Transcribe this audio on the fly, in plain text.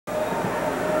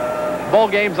Bowl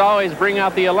games always bring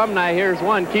out the alumni. Here's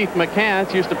one. Keith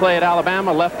McCants used to play at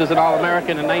Alabama, left as an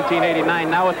All-American in 1989,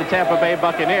 now with the Tampa Bay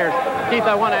Buccaneers. Keith,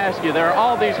 I want to ask you, there are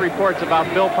all these reports about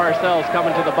Bill Parcells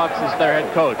coming to the Bucs as their head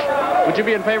coach. Would you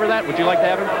be in favor of that? Would you like to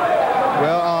have him?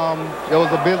 Well, it was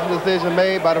a business decision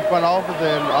made by the front office,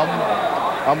 and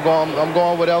I'm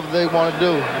going whatever they want to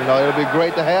do. You know, it'll be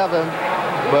great to have him,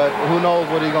 but who knows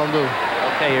what he's going to do.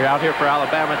 Okay, you're out here for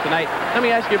Alabama tonight. Let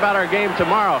me ask you about our game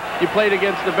tomorrow. You played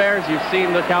against the Bears. You've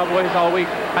seen the Cowboys all week.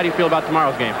 How do you feel about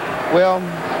tomorrow's game? Well,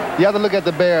 you have to look at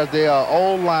the Bears. They are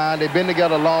old line. They've been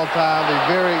together a long time.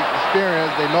 They're very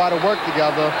experienced. They know how to work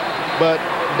together. But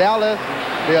Dallas,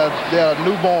 they're a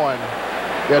newborn.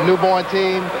 They're a newborn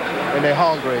team, and they're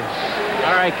hungry.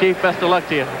 All right, Keith, best of luck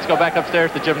to you. Let's go back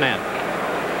upstairs to Jim Nant.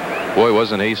 Boy,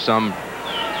 wasn't he some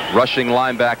rushing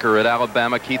linebacker at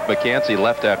Alabama. Keith McCants, he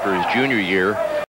left after his junior year.